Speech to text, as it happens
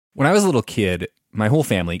When I was a little kid, my whole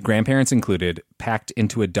family, grandparents included, packed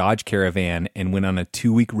into a Dodge Caravan and went on a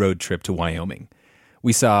 2-week road trip to Wyoming.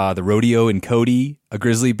 We saw the rodeo in Cody, a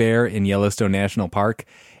grizzly bear in Yellowstone National Park,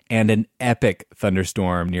 and an epic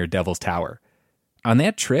thunderstorm near Devil's Tower. On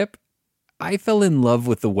that trip, I fell in love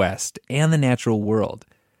with the West and the natural world.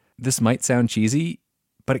 This might sound cheesy,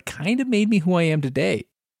 but it kind of made me who I am today.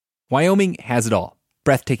 Wyoming has it all.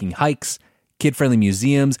 Breathtaking hikes, kid-friendly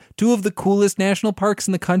museums, 2 of the coolest national parks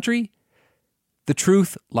in the country. The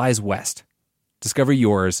truth lies west. Discover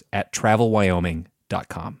yours at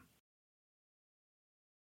travelwyoming.com.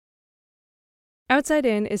 Outside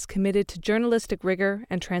In is committed to journalistic rigor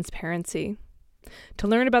and transparency. To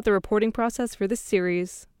learn about the reporting process for this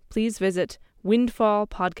series, please visit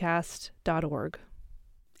windfallpodcast.org.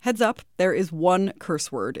 Heads up, there is one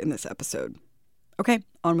curse word in this episode. Okay,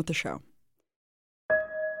 on with the show.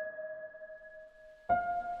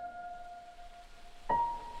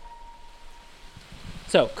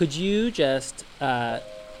 So, could you just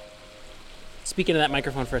speak into that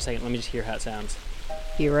microphone for a second? Let me just hear how it sounds.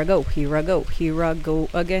 Here I go, here I go, here I go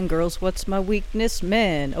again, girls, what's my weakness,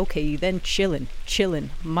 man? Okay, then chillin',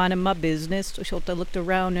 minding my business. So I looked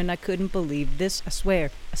around and I couldn't believe this, I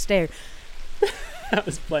swear, I stared. That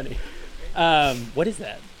was funny. What is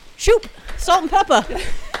that? Shoop! Salt and pepper!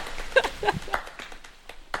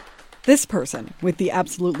 This person with the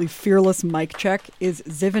absolutely fearless mic check is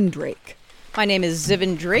Zivin Drake. My name is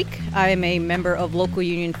Zivin Drake. I am a member of Local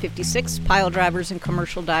Union 56, Pile Drivers and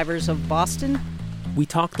Commercial Divers of Boston. We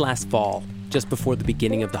talked last fall, just before the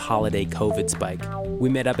beginning of the holiday COVID spike. We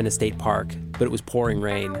met up in a state park, but it was pouring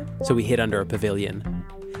rain, so we hid under a pavilion.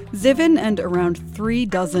 Zivin and around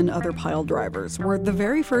 36 other pile drivers were the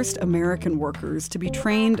very first American workers to be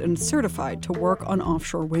trained and certified to work on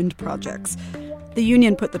offshore wind projects. The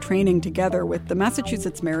union put the training together with the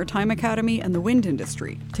Massachusetts Maritime Academy and the wind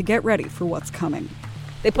industry to get ready for what's coming.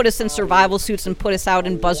 They put us in survival suits and put us out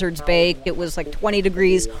in Buzzards Bay. It was like 20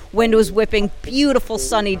 degrees, wind was whipping, beautiful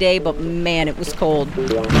sunny day, but man, it was cold.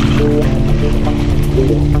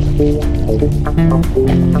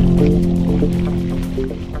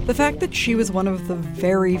 The fact that she was one of the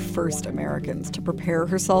very first Americans to prepare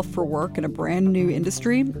herself for work in a brand new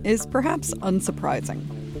industry is perhaps unsurprising.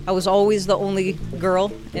 I was always the only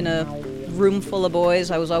girl in a room full of boys.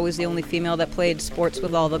 I was always the only female that played sports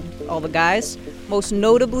with all the guys. Most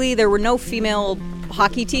notably, there were no female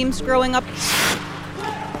hockey teams growing up.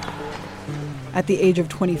 At the age of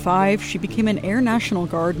 25, she became an Air National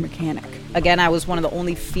Guard mechanic. Again, I was one of the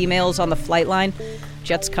only females on the flight line.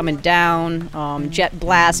 Jets coming down, jet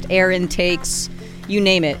blast, air intakes, you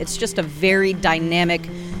name it. It's just a very dynamic,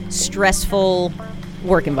 stressful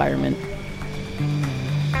work environment.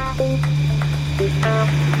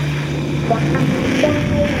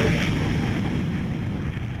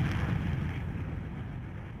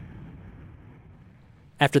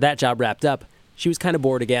 After that job wrapped up, she was kind of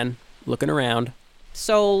bored again, looking around.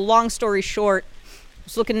 So, long story short, I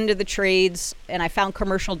was looking into the trades, and I found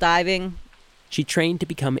commercial diving. She trained to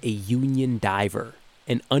become a union diver,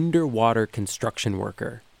 an underwater construction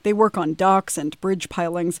worker. They work on docks and bridge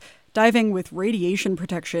pilings, diving with radiation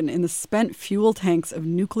protection in the spent fuel tanks of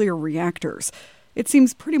nuclear reactors. It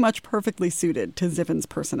seems pretty much perfectly suited to Zivin's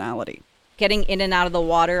personality. Getting in and out of the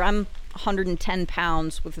water, I'm 110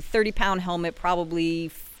 pounds with a 30-pound helmet,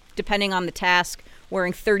 probably, depending on the task,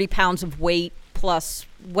 wearing 30 pounds of weight, plus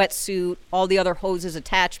wetsuit, all the other hoses,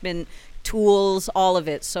 attachment, tools, all of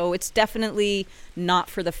it. So it's definitely not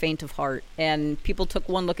for the faint of heart. And people took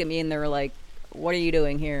one look at me and they were like, "What are you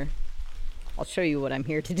doing here?" "I'll show you what I'm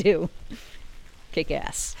here to do." Kick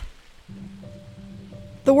ass.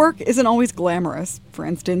 The work isn't always glamorous. For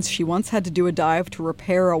instance, she once had to do a dive to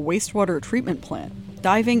repair a wastewater treatment plant,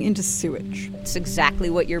 diving into sewage. It's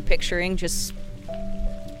exactly what you're picturing, just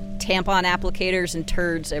tampon applicators and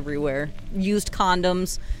turds everywhere. Used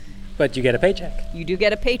condoms. But you get a paycheck. You do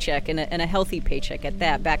get a paycheck, and a healthy paycheck at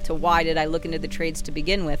that. Back to why did I look into the trades to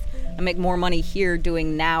begin with? I make more money here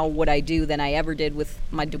doing now what I do than I ever did with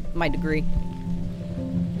my degree.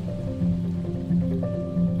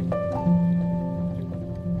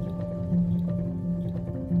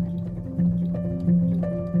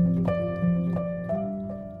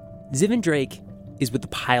 Zivin Drake is with the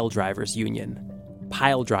Pile Drivers Union.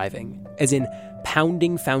 Pile driving, as in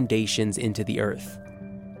pounding foundations into the earth.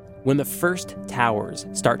 When the first towers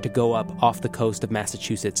start to go up off the coast of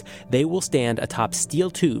Massachusetts, they will stand atop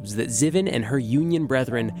steel tubes that Zivin and her union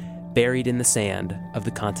brethren buried in the sand of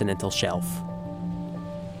the continental shelf.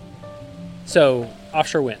 So,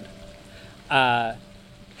 offshore wind.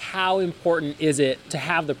 how important is it to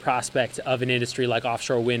have the prospect of an industry like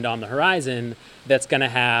offshore wind on the horizon that's going to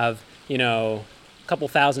have, a couple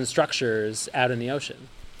thousand structures out in the ocean?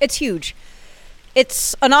 It's huge.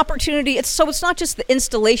 It's an opportunity. It's not just the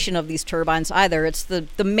installation of these turbines either. It's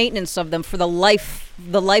the maintenance of them for the life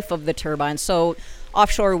of the turbine. So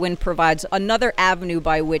offshore wind provides another avenue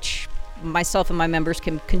by which myself and my members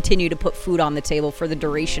can continue to put food on the table for the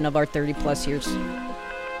duration of our 30 plus years.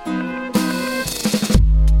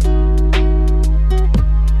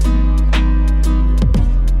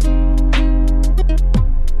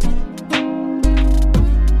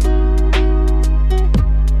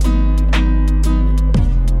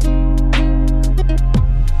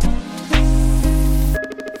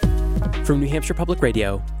 From New Hampshire Public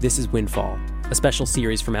Radio, this is Windfall, a special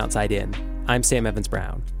series from Outside In. I'm Sam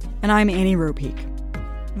Evans-Brown. And I'm Annie Ropeek.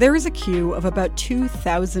 There is a queue of about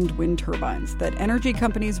 2,000 wind turbines that energy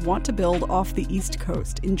companies want to build off the East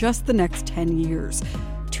Coast in just the next 10 years.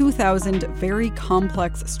 2,000 very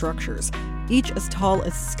complex structures, each as tall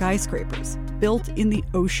as skyscrapers, built in the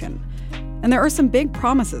ocean. And there are some big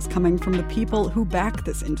promises coming from the people who back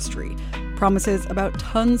this industry. Promises about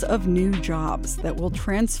tons of new jobs that will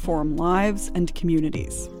transform lives and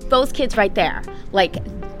communities. Those kids right there,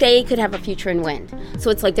 they could have a future in wind. So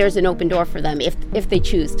it's like there's an open door for them if they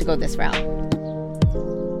choose to go this route.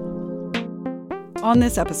 On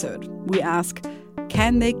this episode, we ask,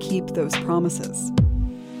 can they keep those promises?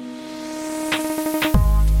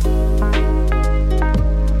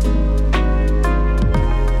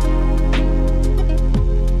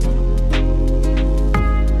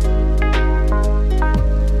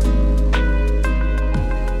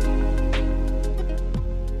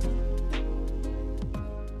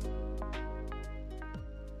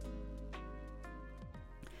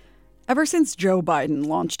 Ever since Joe Biden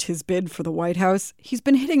launched his bid for the White House, he's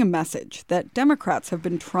been hitting a message that Democrats have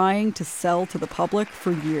been trying to sell to the public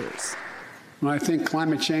for years. When I think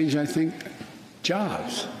climate change, I think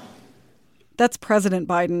jobs. That's President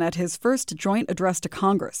Biden at his first joint address to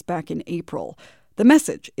Congress back in April. The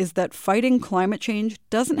message is that fighting climate change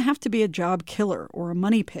doesn't have to be a job killer or a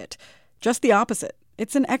money pit. Just the opposite.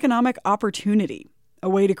 It's an economic opportunity, a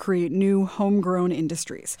way to create new homegrown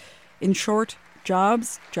industries. In short,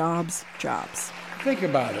 jobs, jobs, jobs. Think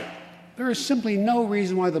about it. There is simply no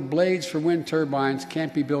reason why the blades for wind turbines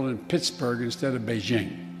can't be built in Pittsburgh instead of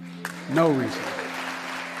Beijing. No reason.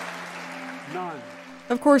 None.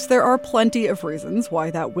 Of course, there are plenty of reasons why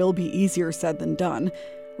that will be easier said than done.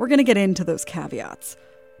 We're going to get into those caveats.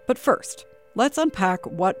 But first, let's unpack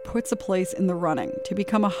what puts a place in the running to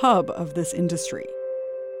become a hub of this industry.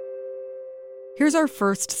 Here's our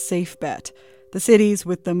first safe bet. The cities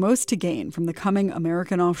with the most to gain from the coming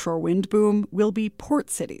American offshore wind boom will be port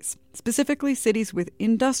cities, specifically cities with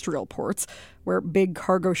industrial ports where big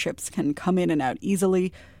cargo ships can come in and out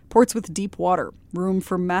easily, ports with deep water, room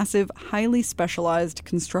for massive, highly specialized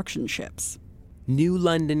construction ships. New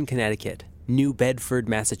London, Connecticut, New Bedford,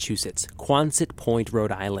 Massachusetts, Quonset Point,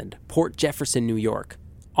 Rhode Island, Port Jefferson, New York.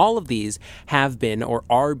 All of these have been or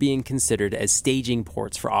are being considered as staging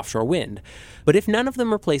ports for offshore wind. But if none of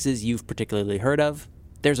them are places you've particularly heard of,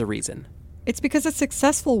 there's a reason. It's because a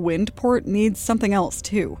successful wind port needs something else,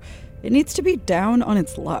 too. It needs to be down on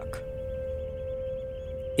its luck.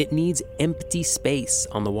 It needs empty space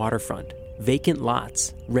on the waterfront, vacant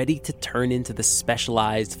lots, ready to turn into the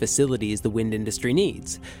specialized facilities the wind industry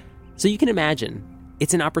needs. So you can imagine,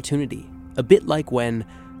 it's an opportunity, a bit like when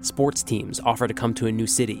sports teams offer to come to a new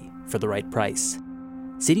city for the right price.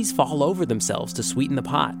 Cities fall over themselves to sweeten the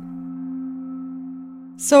pot.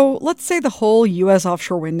 So let's say the whole U.S.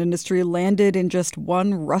 offshore wind industry landed in just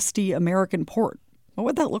one rusty American port. What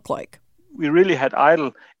would that look like? We really had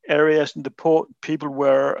idle areas in the port. People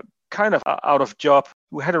were kind of out of job.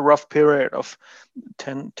 We had a rough period of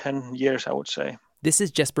 10 years, I would say. This is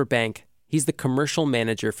Jesper Bank. He's the commercial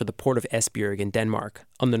manager for the port of Esbjerg in Denmark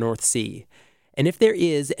on the North Sea. And if there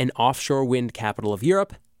is an offshore wind capital of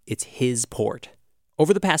Europe, it's his port.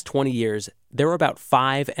 Over the past 20 years, there were about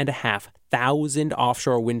 5,500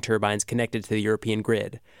 offshore wind turbines connected to the European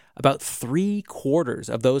grid. About 3/4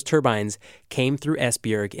 of those turbines came through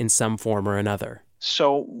Esbjerg in some form or another.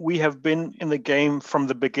 So we have been in the game from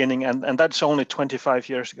the beginning, and that's only 25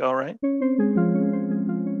 years ago, right?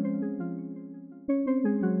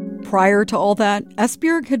 Prior to all that,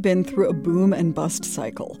 Esbjerg had been through a boom and bust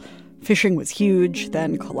cycle. Fishing was huge,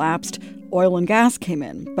 then collapsed. Oil and gas came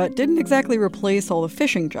in, but didn't exactly replace all the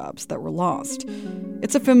fishing jobs that were lost.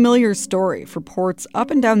 It's a familiar story for ports up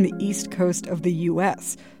and down the east coast of the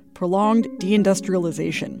U.S. Prolonged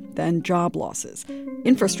deindustrialization, then job losses.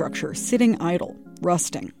 Infrastructure sitting idle,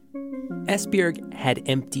 rusting. Esbjerg had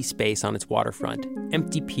empty space on its waterfront,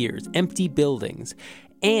 empty piers, empty buildings,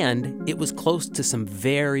 and it was close to some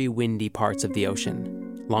very windy parts of the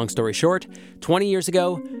ocean. Long story short, 20 years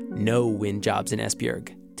ago, no wind jobs in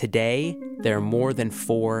Esbjerg. Today, there are more than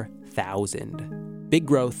 4,000. Big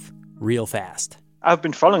growth, real fast. I've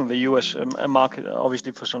been following the U.S. Market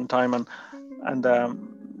obviously for some time, and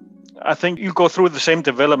I think you go through the same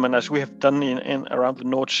development as we have done in around the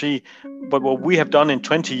North Sea. But what we have done in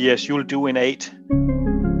 20 years, you'll do in 8.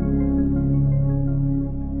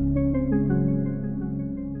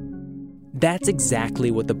 That's exactly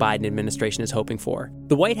what the Biden administration is hoping for.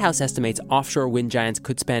 The White House estimates offshore wind giants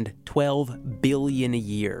could spend $12 billion a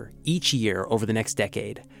year, each year over the next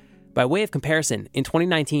decade. By way of comparison, in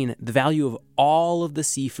 2019, the value of all of the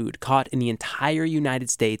seafood caught in the entire United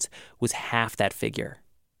States was half that figure.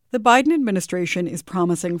 The Biden administration is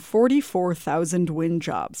promising 44,000 wind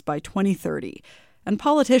jobs by 2030. And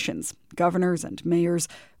politicians, governors and mayors,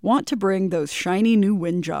 want to bring those shiny new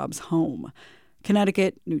wind jobs home.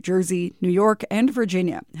 Connecticut, New Jersey, New York, and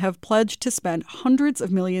Virginia have pledged to spend hundreds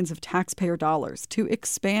of millions of taxpayer dollars to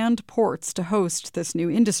expand ports to host this new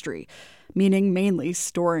industry, meaning mainly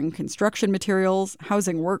storing construction materials,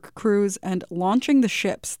 housing work crews, and launching the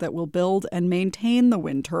ships that will build and maintain the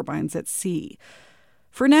wind turbines at sea.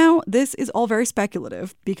 For now, this is all very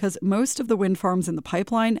speculative because most of the wind farms in the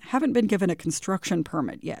pipeline haven't been given a construction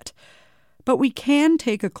permit yet. But we can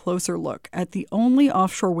take a closer look at the only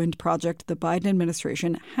offshore wind project the Biden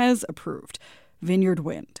administration has approved, Vineyard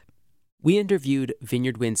Wind. We interviewed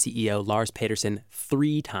Vineyard Wind CEO Lars Pedersen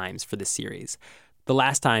 3 times for this series. The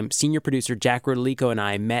last time, senior producer Jack Rodolico and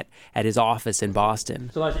I met at his office in Boston.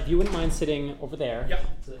 So Lars, if you wouldn't mind sitting over there. Yep.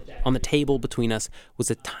 On the table between us was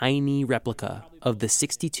a tiny replica of the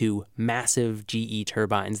 62 massive GE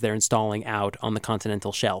turbines they're installing out on the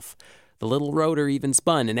continental shelf. The little rotor even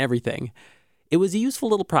spun and everything. It was a useful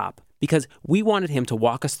little prop because we wanted him to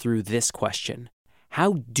walk us through this question.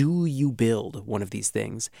 How do you build one of these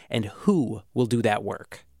things, and who will do that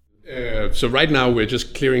work? So right now we're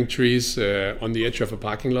just clearing trees on the edge of a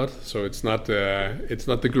parking lot. So it's not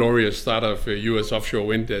the glorious start of U.S. offshore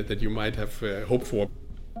wind that you might have hoped for.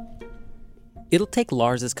 It'll take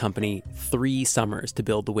Lars's company 3 summers to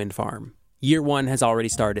build the wind farm. Year 1 has already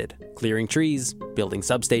started, clearing trees, building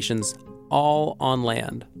substations, all on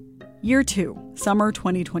land. Year 2, summer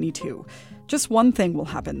 2022. Just one thing will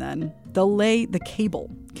happen then. They'll lay the cable,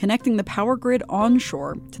 connecting the power grid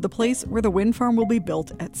onshore to the place where the wind farm will be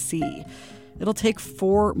built at sea. It'll take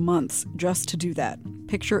 4 months just to do that.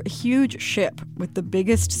 Picture a huge ship with the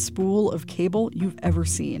biggest spool of cable you've ever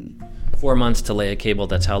seen. 4 months to lay a cable,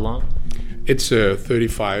 that's how long? It's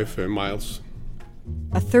 35 miles.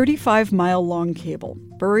 A 35-mile-long cable,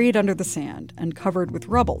 buried under the sand and covered with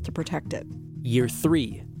rubble to protect it. Year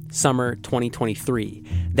 3, summer 2023.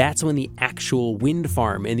 That's when the actual wind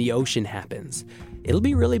farm in the ocean happens. It'll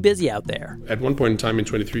be really busy out there. At one point in time in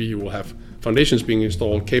 23, you will have foundations being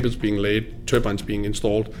installed, cables being laid, turbines being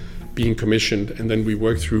installed, being commissioned, and then we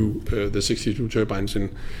work through the 62 turbines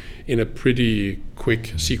in a pretty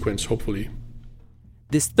quick sequence, hopefully.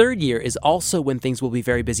 This 3rd year is also when things will be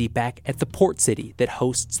very busy back at the port city that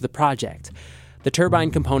hosts the project. The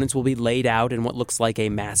turbine components will be laid out in what looks like a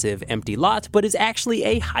massive empty lot, but is actually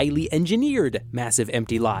a highly engineered massive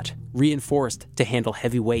empty lot, reinforced to handle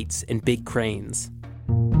heavy weights and big cranes.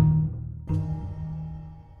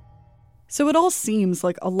 So it all seems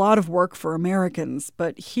like a lot of work for Americans,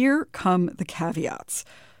 but here come the caveats.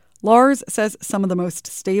 Lars says some of the most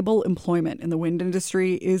stable employment in the wind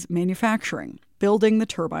industry is manufacturing, building the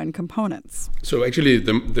turbine components. So actually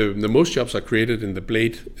the most jobs are created in the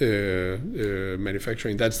blade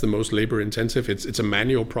manufacturing. That's the most labor intensive. It's a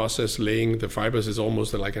manual process. Laying the fibers is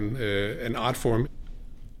almost like an art form.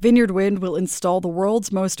 Vineyard Wind will install the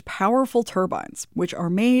world's most powerful turbines, which are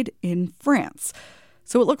made in France.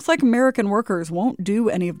 So it looks like American workers won't do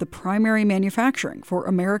any of the primary manufacturing for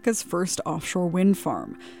America's first offshore wind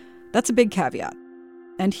farm. That's a big caveat.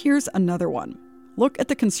 And here's another one. Look at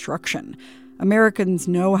the construction. Americans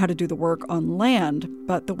know how to do the work on land,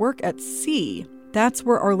 but the work at sea, that's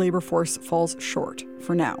where our labor force falls short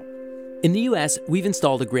for now. In the U.S., we've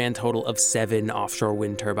installed a grand total of 7 offshore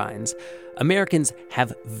wind turbines. Americans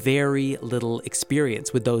have very little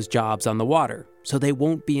experience with those jobs on the water, so they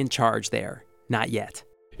won't be in charge there. Not yet.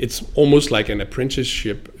 It's almost like an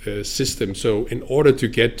apprenticeship system. So in order to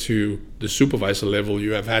get to the supervisor level,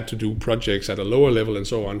 you have had to do projects at a lower level and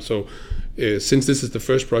so on. So since this is the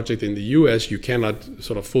first project in the US, you cannot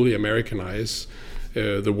sort of fully Americanize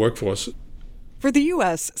the workforce. For the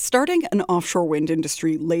U.S., starting an offshore wind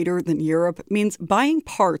industry later than Europe means buying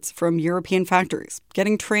parts from European factories,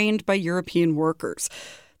 getting trained by European workers.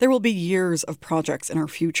 There will be years of projects in our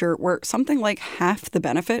future where something like half the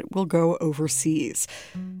benefit will go overseas.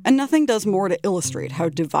 And nothing does more to illustrate how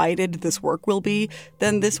divided this work will be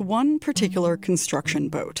than this one particular construction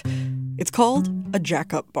boat. It's called a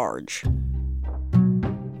jack-up barge.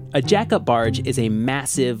 A jack-up barge is a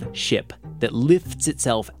massive ship that lifts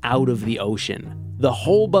itself out of the ocean. The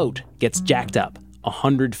whole boat gets jacked up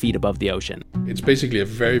 100 feet above the ocean. It's basically a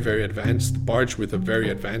very, very advanced barge with a very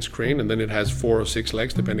advanced crane, and then it has 4 or 6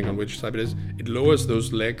 legs, depending on which type it is. It lowers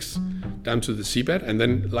those legs down to the seabed, and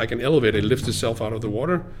then, like an elevator, it lifts itself out of the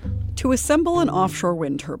water. To assemble an offshore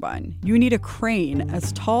wind turbine, you need a crane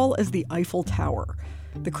as tall as the Eiffel Tower.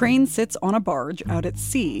 The crane sits on a barge out at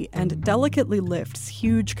sea and delicately lifts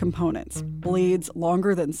huge components, blades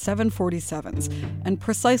longer than 747s, and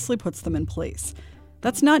precisely puts them in place.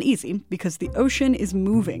 That's not easy because the ocean is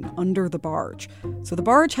moving under the barge. So the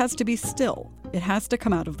barge has to be still. It has to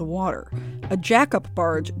come out of the water. A jack-up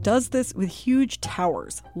barge does this with huge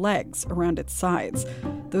towers, legs, around its sides.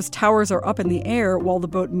 Those towers are up in the air while the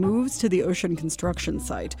boat moves to the ocean construction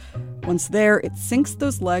site. Once there, it sinks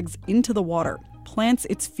those legs into the water, plants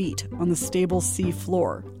its feet on the stable sea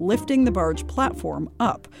floor, lifting the barge platform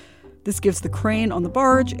up. This gives the crane on the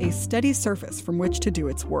barge a steady surface from which to do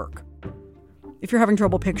its work. If you're having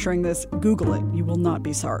trouble picturing this, Google it. You will not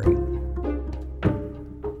be sorry.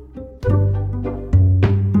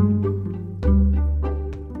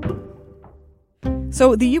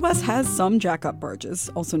 So the U.S. has some jack-up barges,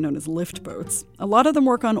 also known as lift boats. A lot of them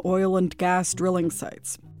work on oil and gas drilling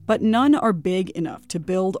sites, but none are big enough to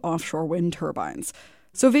build offshore wind turbines.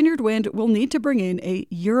 So Vineyard Wind will need to bring in a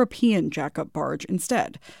European jack-up barge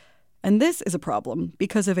instead. And this is a problem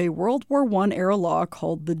because of a World War I-era law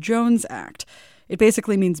called the Jones Act. It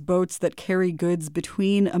basically means boats that carry goods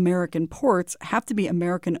between American ports have to be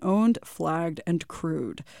American-owned, flagged, and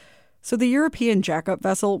crewed. So the European jack-up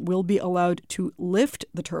vessel will be allowed to lift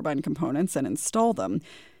the turbine components and install them.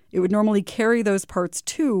 It would normally carry those parts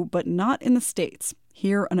too, but not in the States.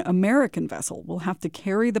 Here, an American vessel will have to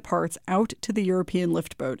carry the parts out to the European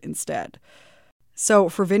lift boat instead. So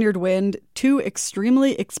for Vineyard Wind, 2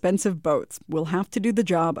 extremely expensive boats will have to do the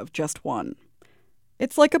job of just one.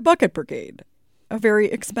 It's like a bucket brigade. A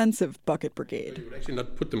very expensive bucket brigade. You would actually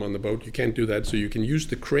not put them on the boat. You can't do that. So you can use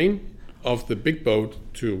the crane of the big boat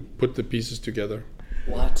to put the pieces together.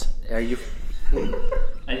 What are you?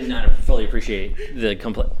 I did not fully appreciate the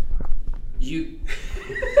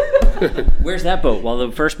Where's that boat while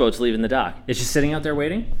the first boat's leaving the dock? It's just sitting out there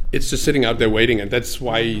waiting? It's just sitting out there waiting, and that's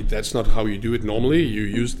why that's not how you do it normally.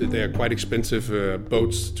 They are quite expensive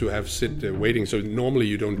boats to have sit waiting, so normally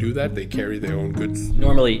you don't do that. They carry their own goods.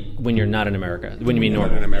 Normally, when you're not in America. When you mean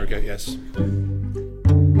normal? Not in America, yes.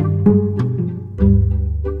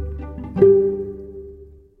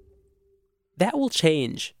 That will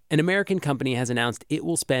change. An American company has announced it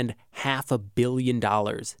will spend $500 million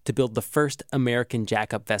to build the first American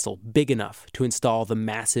jack-up vessel big enough to install the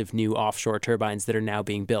massive new offshore turbines that are now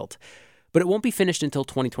being built. But it won't be finished until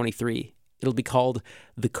 2023. It'll be called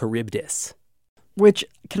the Charybdis. Which,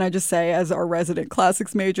 can I just say, as our resident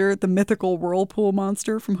classics major, the mythical whirlpool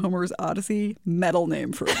monster from Homer's Odyssey, metal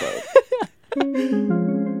name for a boat.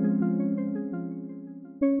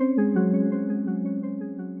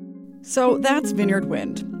 So that's Vineyard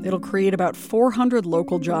Wind. It'll create about 400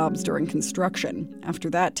 local jobs during construction. After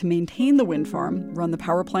that, to maintain the wind farm, run the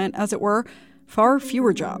power plant, as it were, far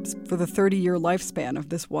fewer jobs for the 30-year lifespan of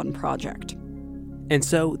this one project. And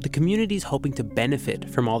so the community's hoping to benefit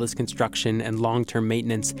from all this construction and long-term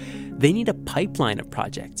maintenance. They need a pipeline of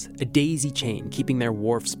projects, a daisy chain keeping their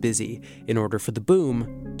wharfs busy in order for the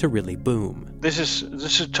boom to really boom. This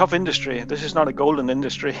is a tough industry. This is not a golden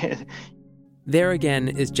industry. There again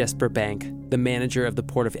is Jesper Bank, the manager of the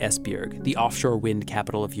port of Esbjerg, the offshore wind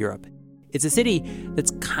capital of Europe. It's a city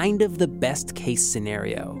that's kind of the best-case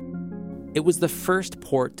scenario. It was the first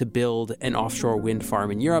port to build an offshore wind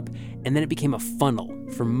farm in Europe, and then it became a funnel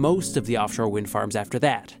for most of the offshore wind farms after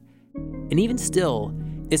that. And even still,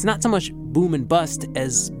 it's not so much boom and bust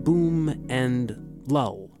as boom and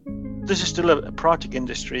lull. This is still a project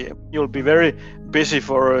industry. You'll be very busy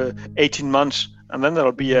for 18 months. And then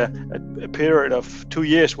there'll be a period of 2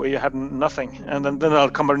 years where you have nothing. And then there'll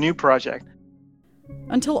come a new project.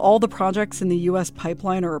 Until all the projects in the U.S.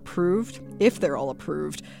 pipeline are approved, if they're all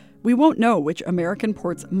approved, we won't know which American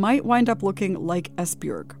ports might wind up looking like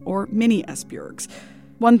Esbjerg or mini Esbjergs.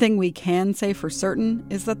 One thing we can say for certain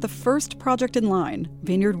is that the first project in line,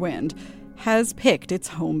 Vineyard Wind, has picked its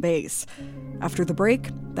home base. After the break,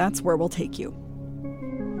 that's where we'll take you.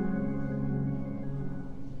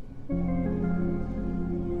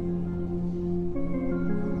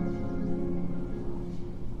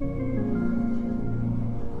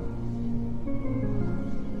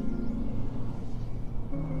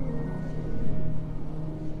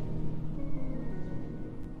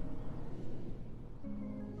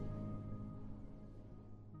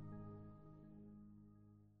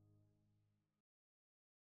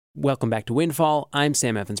 Welcome back to Windfall. I'm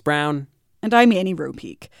Sam Evans-Brown. And I'm Annie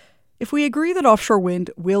Ropeek. If we agree that offshore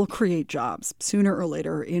wind will create jobs sooner or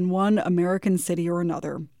later in one American city or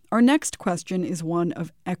another, our next question is one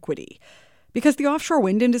of equity. Because the offshore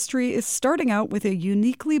wind industry is starting out with a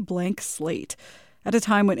uniquely blank slate at a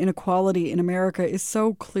time when inequality in America is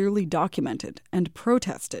so clearly documented and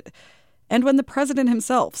protested, and when the president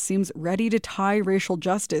himself seems ready to tie racial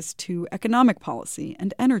justice to economic policy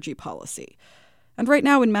and energy policy. And right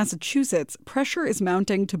now in Massachusetts, pressure is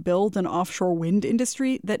mounting to build an offshore wind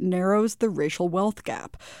industry that narrows the racial wealth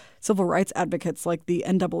gap. Civil rights advocates like the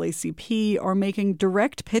NAACP are making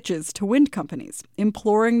direct pitches to wind companies,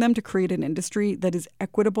 imploring them to create an industry that is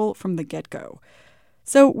equitable from the get-go.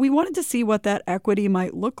 So we wanted to see what that equity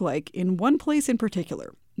might look like in one place in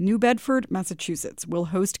particular. New Bedford, Massachusetts, will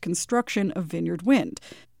host construction of Vineyard Wind,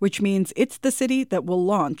 which means it's the city that will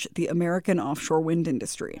launch the American offshore wind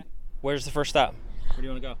industry. Where's the first stop? Where do you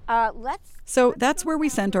want to go? So that's where we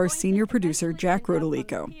sent our senior producer, Jack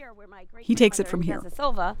Rodolico. He takes it from here.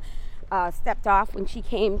 Silva stepped off when she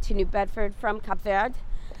came to New Bedford from Cape Verde,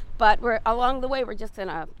 but along the way we're just going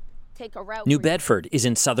to take a route. New Bedford is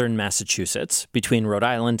in southern Massachusetts, between Rhode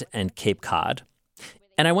Island and Cape Cod.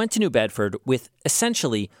 And I went to New Bedford with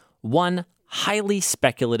essentially one highly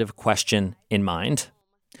speculative question in mind.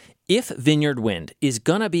 If Vineyard Wind is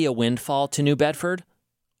going to be a windfall to New Bedford,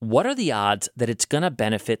 what are the odds that it's going to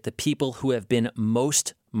benefit the people who have been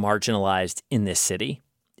most marginalized in this city?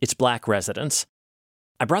 Its Black residents.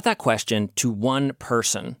 I brought that question to one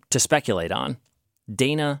person to speculate on,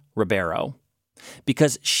 Dana Ribeiro,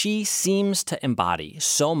 because she seems to embody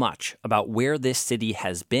so much about where this city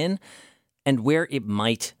has been and where it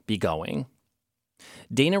might be going.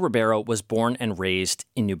 Dana Ribeiro was born and raised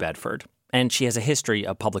in New Bedford, and she has a history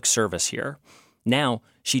of public service here. Now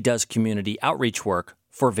she does community outreach work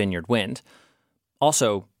for Vineyard Wind.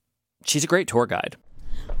 Also, she's a great tour guide.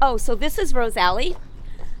 Oh, so this is Rose Alley.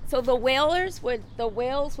 So the whales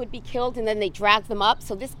would be killed and then they drag them up.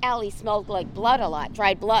 So this alley smelled like blood a lot,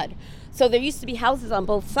 dried blood. So there used to be houses on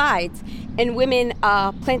both sides, and women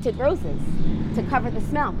planted roses to cover the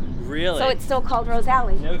smell. Really? So it's still called Rose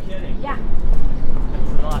Alley. No kidding. Yeah.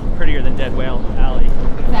 It's a lot prettier than Dead Whale Alley.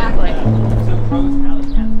 Exactly. So Rose Alley.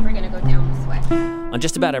 We're going to go down this way. On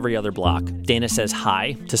just about every other block, Dana says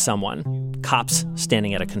hi to someone. Cops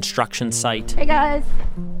standing at a construction site. Hey, guys.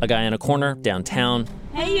 A guy in a corner downtown.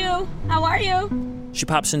 Hey, you. How are you? She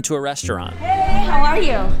pops into a restaurant. Hey, how are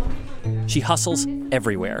you? She hustles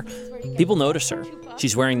everywhere. People notice her.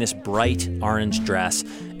 She's wearing this bright orange dress,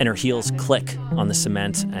 and her heels click on the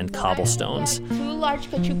cement and cobblestones. 2 large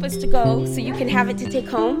cachupas to go, so you can have it to take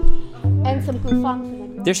home, and some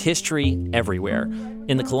gufang. There's history everywhere.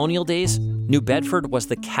 In the colonial days, New Bedford was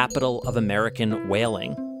the capital of American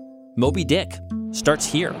whaling. Moby Dick starts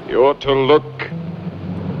here. You're to look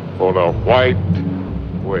for the white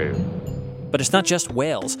whale. But it's not just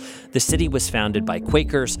whales. The city was founded by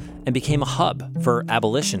Quakers and became a hub for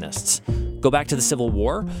abolitionists. Go back to the Civil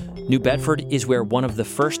War, New Bedford is where one of the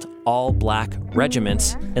first all-black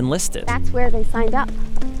regiments enlisted. That's where they signed up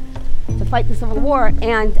to fight the Civil War,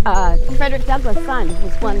 and Frederick Douglass' son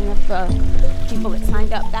was one of the people that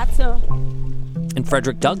signed up. And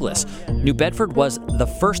Frederick Douglass, New Bedford was the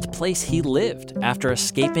first place he lived after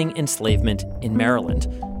escaping enslavement in Maryland.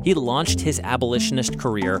 He launched his abolitionist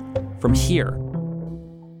career from here.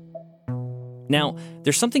 Now,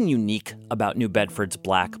 there's something unique about New Bedford's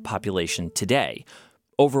black population today.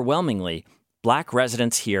 Overwhelmingly, black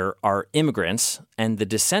residents here are immigrants and the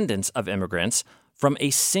descendants of immigrants from a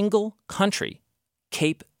single country,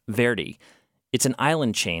 Cape Verde. It's an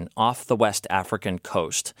island chain off the West African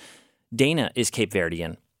coast. Dana is Cape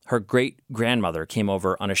Verdean. Her great-grandmother came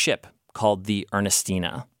over on a ship called the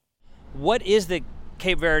Ernestina. What is the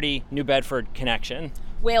Cape Verde-New Bedford connection?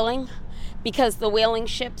 Whaling, because the whaling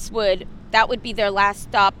ships would be their last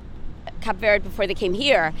stop, Cape Verde, before they came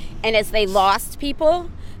here. And as they lost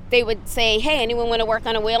people, they would say, hey, anyone want to work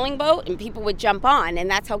on a whaling boat? And people would jump on,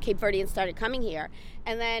 and that's how Cape Verdeans started coming here.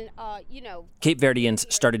 And then, Cape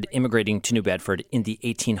Verdeans started immigrating to New Bedford in the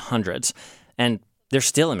 1800s, and they're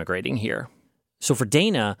still immigrating here. So for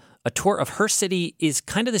Dana, a tour of her city is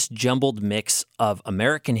kind of this jumbled mix of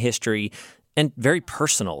American history and very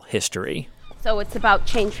personal history. So it's about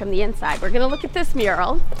change from the inside. We're going to look at this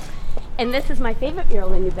mural, and this is my favorite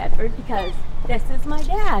mural in New Bedford because this is my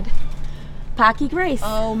dad, Parky Grace.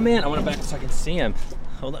 Oh man, I want to back so I can see him.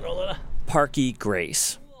 Hold on. Parky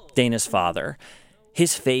Grace, Dana's father.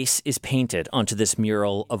 His face is painted onto this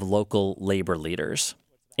mural of local labor leaders.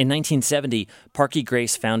 In 1970, Parky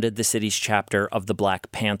Grace founded the city's chapter of the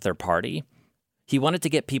Black Panther Party. He wanted to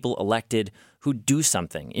get people elected who'd do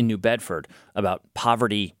something in New Bedford about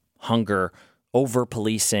poverty, hunger,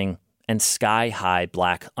 over-policing, and sky-high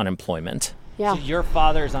black unemployment. Yeah. So your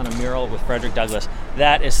father's on a mural with Frederick Douglass.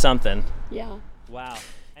 That is something. Yeah. Wow.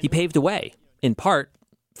 He paved the way, in part,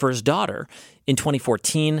 for his daughter. In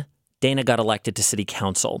 2014, Dana got elected to city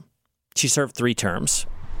council. She served 3 terms.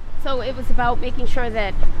 So it was about making sure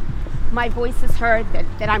that my voice is heard,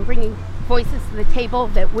 that I'm bringing voices to the table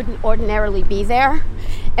that wouldn't ordinarily be there,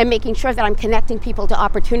 and making sure that I'm connecting people to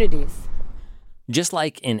opportunities. Just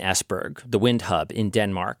like in Esbjerg, the wind hub in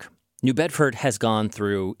Denmark, New Bedford has gone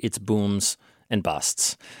through its booms and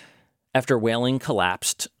busts. After whaling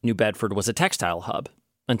collapsed, New Bedford was a textile hub,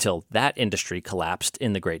 until that industry collapsed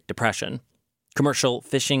in the Great Depression. Commercial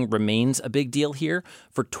fishing remains a big deal here.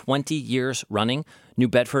 For 20 years running, New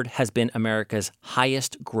Bedford has been America's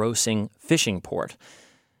highest-grossing fishing port.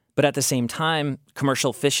 But at the same time,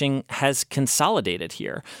 commercial fishing has consolidated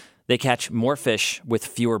here. They catch more fish with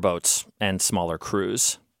fewer boats and smaller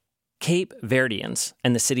crews. Cape Verdeans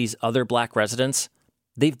and the city's other black residents,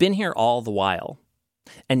 they've been here all the while.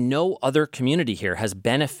 And no other community here has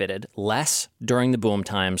benefited less during the boom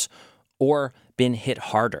times or been hit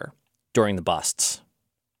harder during the busts.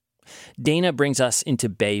 Dana brings us into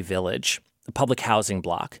Bay Village, a public housing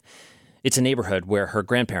block. It's a neighborhood where her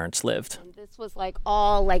grandparents lived. And this was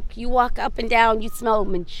you walk up and down, you smell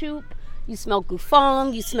Manchoop, you smell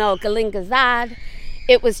Gufong, you smell Galingazad.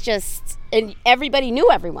 It was just, and everybody knew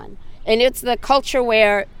everyone. And it's the culture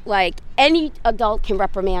where, any adult can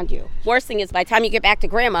reprimand you. Worst thing is, by the time you get back to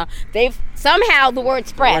grandma, somehow the word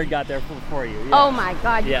spread. The word got there before you. Yeah. Oh my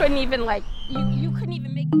God, you couldn't even, you couldn't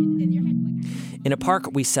even make it in your head. In a park,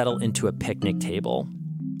 we settle into a picnic table.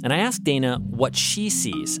 And I ask Dana what she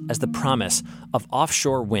sees as the promise of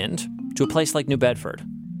offshore wind to a place like New Bedford.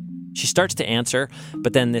 She starts to answer,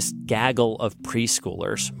 but then this gaggle of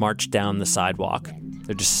preschoolers march down the sidewalk.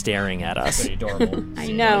 They're just staring at us. Pretty adorable.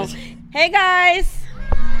 I know. Hey, guys.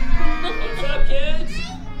 What's up, kids?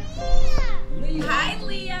 Hi,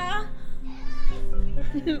 Leah.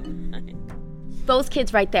 Those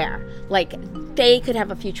kids right there, they could have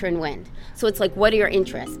a future in wind. So it's what are your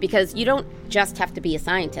interests? Because you don't just have to be a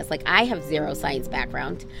scientist. I have 0 science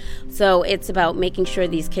background. So it's about making sure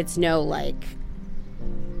these kids know,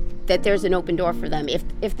 that there's an open door for them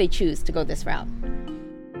if they choose to go this route.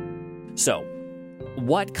 So,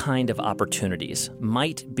 what kind of opportunities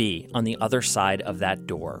might be on the other side of that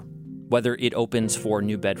door? Whether it opens for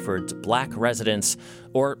New Bedford's black residents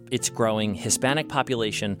or its growing Hispanic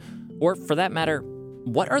population, or for that matter,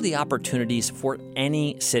 what are the opportunities for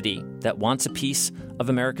any city that wants a piece of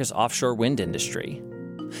America's offshore wind industry?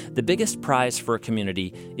 The biggest prize for a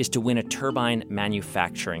community is to win a turbine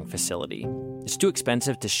manufacturing facility. It's too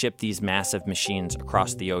expensive to ship these massive machines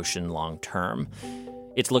across the ocean long term.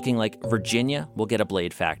 It's looking like Virginia will get a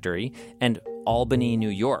blade factory, and Albany, New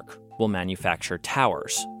York will manufacture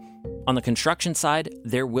towers. On the construction side,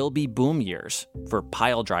 there will be boom years for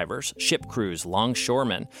pile drivers, ship crews,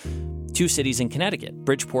 longshoremen. 2 cities in Connecticut,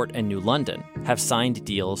 Bridgeport and New London, have signed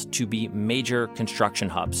deals to be major construction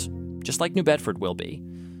hubs, just like New Bedford will be.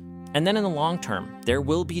 And then in the long term, there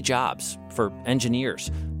will be jobs for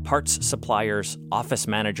engineers, parts suppliers, office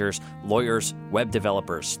managers, lawyers, web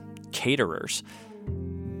developers, caterers.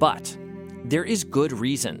 But there is good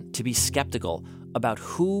reason to be skeptical about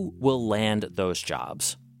who will land those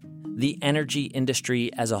jobs. The energy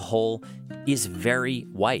industry as a whole is very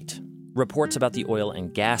white. Reports about the oil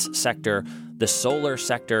and gas sector, the solar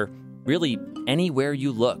sector, really anywhere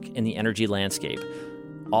you look in the energy landscape,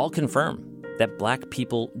 all confirm that black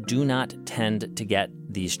people do not tend to get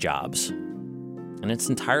these jobs. And it's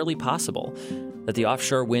entirely possible that the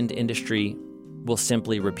offshore wind industry will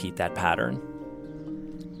simply repeat that pattern.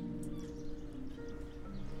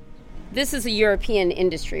 This is a European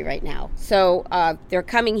industry right now. So they're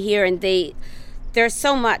coming here, and there's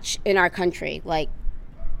so much in our country,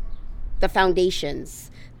 the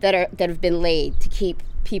foundations that have been laid to keep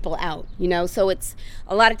people out, So it's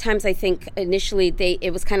a lot of times, I think initially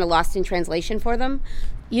it was kind of lost in translation for them.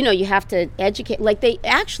 You have to educate.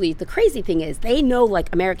 The crazy thing is they know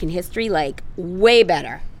American history way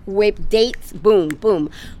better. Dates, boom, boom.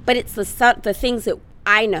 But it's the things that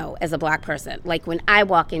I know as a black person, when I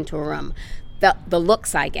walk into a room, the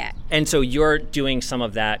looks I get. And so you're doing some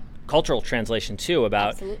of that cultural translation too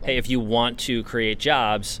about, Absolutely. Hey, if you want to create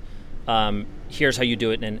jobs, here's how you do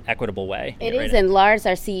it in an equitable way. It is, and Lars,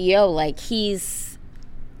 our CEO,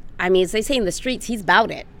 as they say in the streets, he's about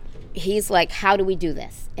it. He's how do we do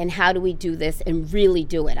this? And how do we do this and really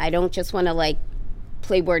do it? I don't just want to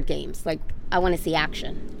play word games. I want to see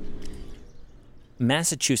action.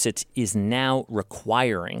 Massachusetts is now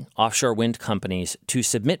requiring offshore wind companies to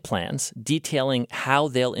submit plans detailing how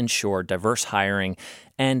they'll ensure diverse hiring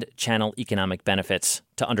and channel economic benefits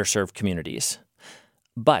to underserved communities.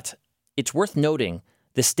 But it's worth noting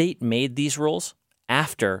the state made these rules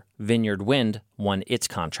after Vineyard Wind won its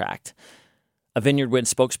contract. A Vineyard Wind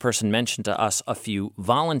spokesperson mentioned to us a few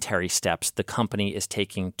voluntary steps the company is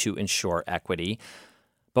taking to ensure equity,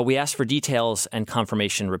 but we asked for details and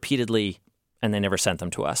confirmation repeatedly, and they never sent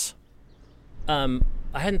them to us. I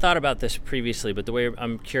hadn't thought about this previously, but the way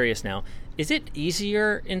I'm curious now, is it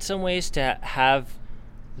easier in some ways to have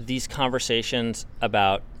these conversations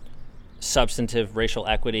about substantive racial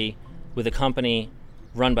equity with a company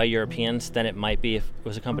run by Europeans than it might be if it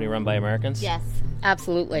was a company run by Americans? Yes,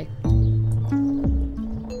 absolutely.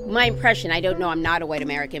 My impression, I don't know, I'm not a white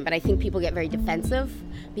American, but I think people get very defensive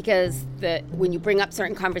because when you bring up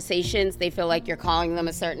certain conversations, they feel like you're calling them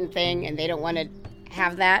a certain thing and they don't want to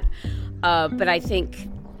have that. But I think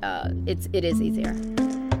it is easier.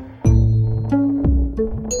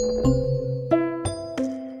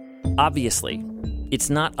 Obviously, it's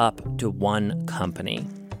not up to one company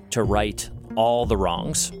to right all the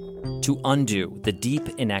wrongs, to undo the deep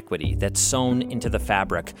inequity that's sewn into the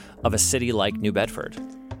fabric of a city like New Bedford.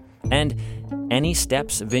 And any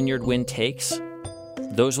steps Vineyard Wind takes,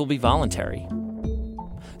 those will be voluntary.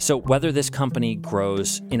 So whether this company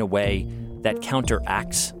grows in a way that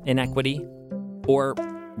counteracts inequity or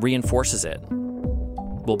reinforces it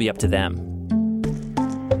will be up to them.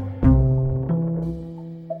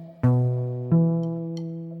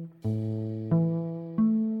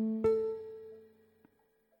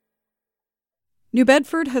 New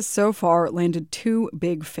Bedford has so far landed 2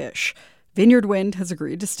 big fish. Vineyard Wind has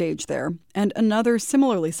agreed to stage there, and another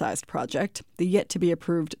similarly sized project, the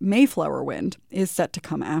yet-to-be-approved Mayflower Wind, is set to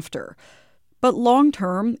come after. But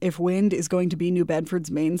long-term, if wind is going to be New Bedford's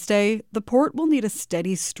mainstay, the port will need a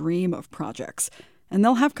steady stream of projects, and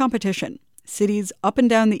they'll have competition. Cities up and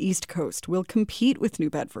down the East Coast will compete with New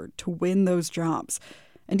Bedford to win those jobs.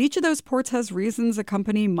 And each of those ports has reasons a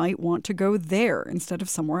company might want to go there instead of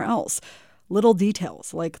somewhere else. Little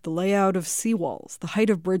details like the layout of seawalls, the height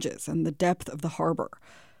of bridges, and the depth of the harbor.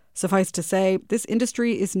 Suffice to say, this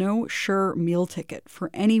industry is no sure meal ticket for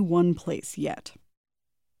any one place yet.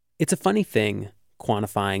 It's a funny thing,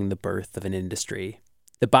 quantifying the birth of an industry.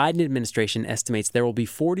 The Biden administration estimates there will be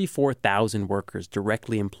 44,000 workers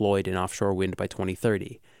directly employed in offshore wind by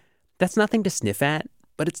 2030. That's nothing to sniff at,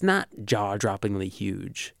 but it's not jaw-droppingly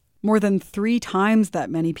huge. More than 3 times that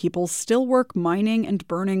many people still work mining and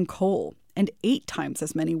burning coal, and 8 times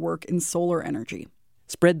as many work in solar energy.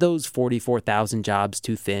 Spread those 44,000 jobs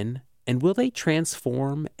too thin, and will they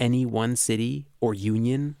transform any one city or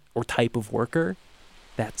union or type of worker?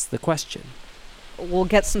 That's the question. We'll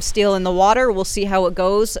get some steel in the water, we'll see how it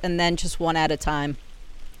goes, and then just one at a time.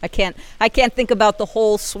 I can't think about the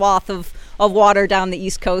whole swath of water down the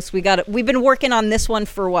East Coast. We've been working on this one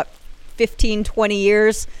for 15, 20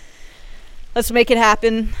 years. Let's make it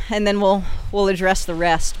happen, and then we'll address the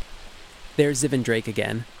rest. There's Zivin Drake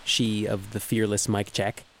again, she of the fearless mic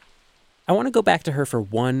check. I want to go back to her for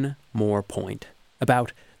one more point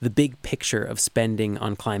about the big picture of spending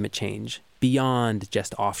on climate change beyond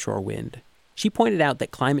just offshore wind. She pointed out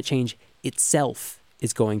that climate change itself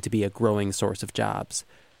is going to be a growing source of jobs,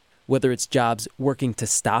 whether it's jobs working to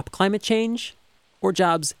stop climate change or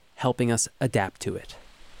jobs helping us adapt to it.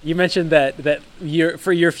 You mentioned that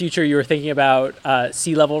for your future, you were thinking about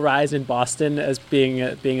sea level rise in Boston as being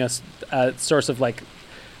a source of work.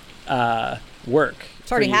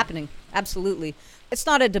 It's already happening. Absolutely. It's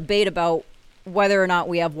not a debate about whether or not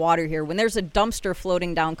we have water here. When there's a dumpster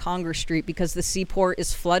floating down Congress Street because the seaport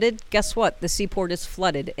is flooded, guess what? The seaport is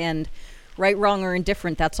flooded. And right, wrong, or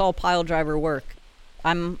indifferent, that's all pile driver work.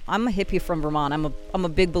 I'm a hippie from Vermont. I'm a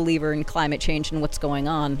big believer in climate change and what's going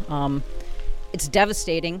on. It's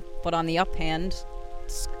devastating, but on the up hand,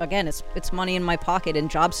 it's money in my pocket and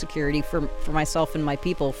job security for myself and my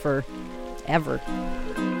people forever.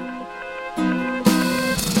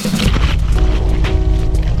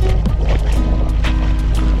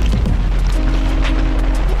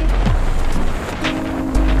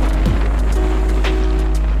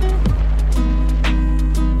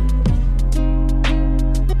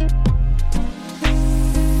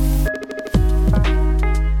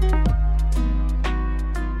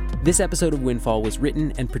 This episode of Windfall was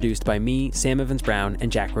written and produced by me, Sam Evans-Brown,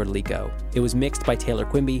 and Jack Rodolico. It was mixed by Taylor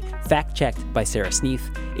Quimby, fact-checked by Sarah Sneath.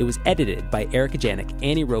 It was edited by Erica Janik,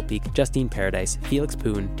 Annie Ropeek, Justine Paradise, Felix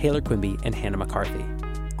Poon, Taylor Quimby, and Hannah McCarthy.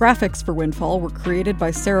 Graphics for Windfall were created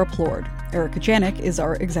by Sarah Plord. Erica Janik is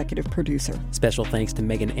our executive producer. Special thanks to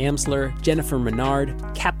Megan Amsler, Jennifer Menard,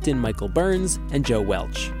 Captain Michael Burns, and Joe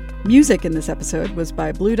Welch. Music in this episode was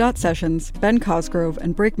by Blue Dot Sessions, Ben Cosgrove,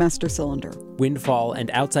 and Breakmaster Cylinder. Windfall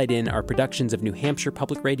and Outside In are productions of New Hampshire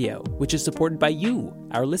Public Radio, which is supported by you,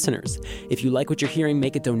 our listeners. If you like what you're hearing,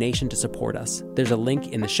 make a donation to support us. There's a link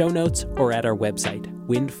in the show notes or at our website,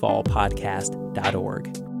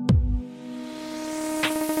 windfallpodcast.org.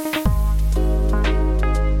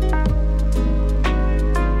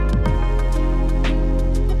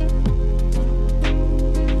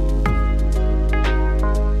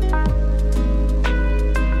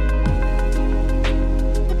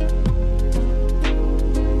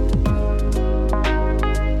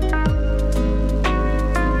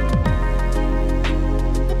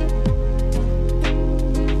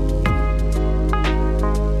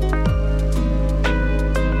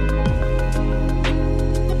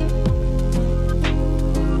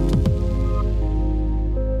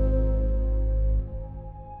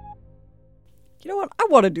 I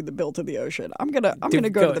want to do the build to the ocean. I'm gonna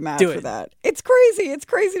go to the mat do for it. that. It's crazy. It's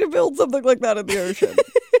crazy to build something like that in the ocean.